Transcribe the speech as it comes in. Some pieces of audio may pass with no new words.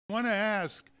I want to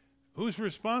ask, who's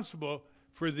responsible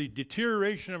for the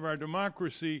deterioration of our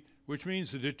democracy, which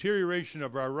means the deterioration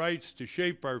of our rights to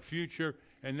shape our future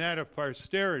and that of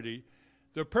posterity?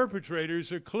 The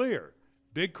perpetrators are clear.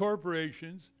 Big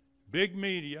corporations, big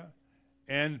media,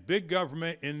 and big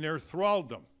government in their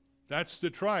thraldom. That's the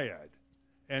triad.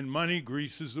 And money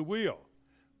greases the wheel.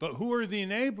 But who are the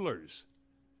enablers?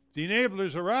 The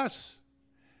enablers are us.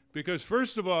 Because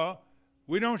first of all,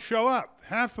 we don't show up.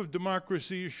 Half of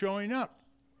democracy is showing up.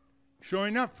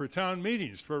 Showing up for town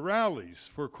meetings, for rallies,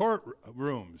 for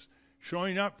courtrooms,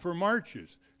 showing up for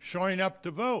marches, showing up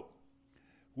to vote.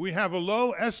 We have a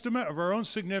low estimate of our own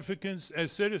significance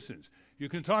as citizens. You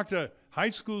can talk to high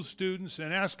school students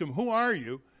and ask them, who are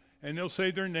you? And they'll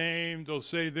say their name, they'll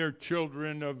say they're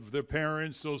children of their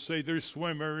parents, they'll say they're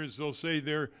swimmers, they'll say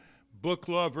they're book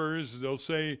lovers, they'll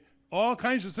say all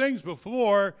kinds of things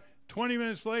before 20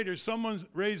 minutes later someone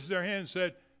raised their hand and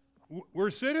said,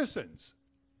 we're citizens.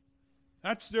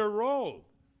 That's their role.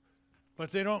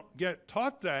 But they don't get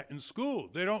taught that in school.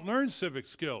 They don't learn civic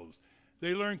skills.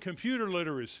 They learn computer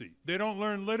literacy. They don't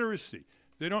learn literacy.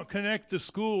 They don't connect the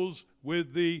schools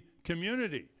with the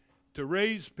community to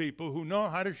raise people who know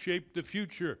how to shape the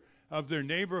future of their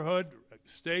neighborhood,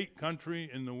 state, country,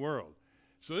 and the world.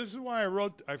 So this is why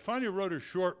I finally wrote a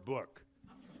short book.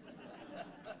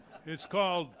 It's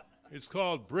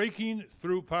called Breaking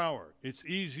Through Power. It's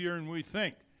easier than we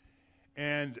think.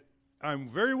 And I'm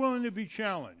very willing to be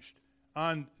challenged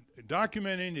on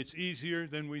documenting it's easier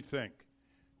than we think.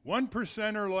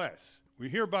 1% or less. We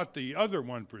hear about the other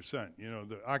 1%, you know,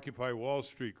 the Occupy Wall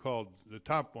Street called the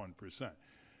top 1%.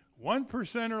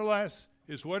 1% or less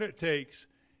is what it takes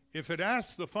if it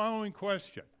asks the following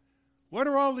question. What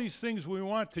are all these things we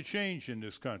want to change in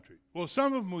this country? Well,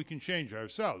 some of them we can change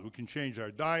ourselves. We can change our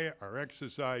diet, our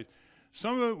exercise.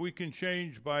 Some of it we can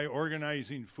change by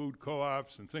organizing food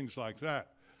co-ops and things like that.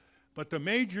 But the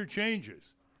major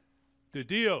changes to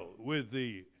deal with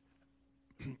the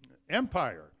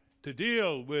empire, to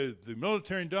deal with the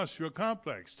military-industrial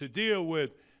complex, to deal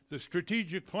with the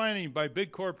strategic planning by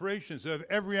big corporations of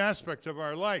every aspect of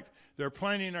our life. They're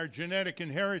planning our genetic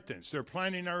inheritance. They're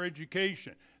planning our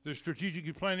education. They're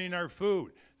strategically planning our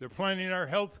food. They're planning our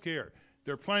health care.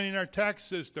 They're planning our tax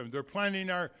system. They're planning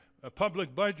our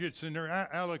public budgets and their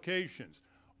allocations.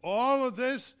 All of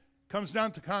this comes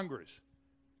down to Congress.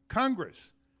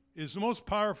 Congress is the most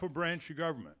powerful branch of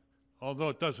government, although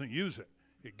it doesn't use it.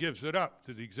 It gives it up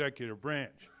to the executive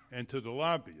branch and to the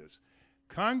lobbyists.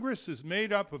 Congress is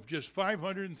made up of just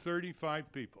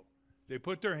 535 people. They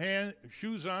put their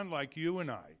shoes on like you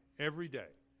and I every day.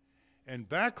 And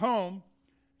back home,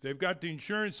 they've got the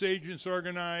insurance agents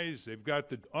organized, they've got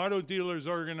the auto dealers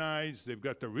organized, they've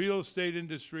got the real estate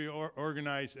industry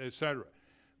organized, et cetera.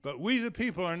 But we, the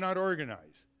people, are not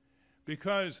organized.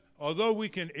 Because although we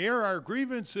can air our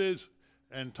grievances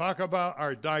and talk about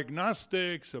our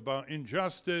diagnostics, about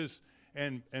injustice,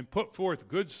 and put forth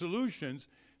good solutions,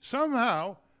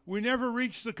 somehow we never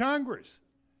reach the Congress.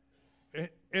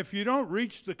 If you don't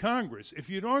reach the Congress, if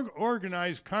you don't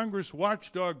organize Congress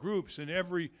watchdog groups in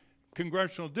every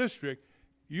congressional district,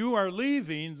 you are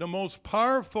leaving the most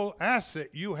powerful asset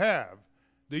you have,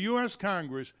 the U.S.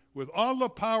 Congress, with all the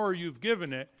power you've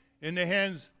given it, in the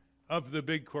hands of the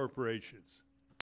big corporations.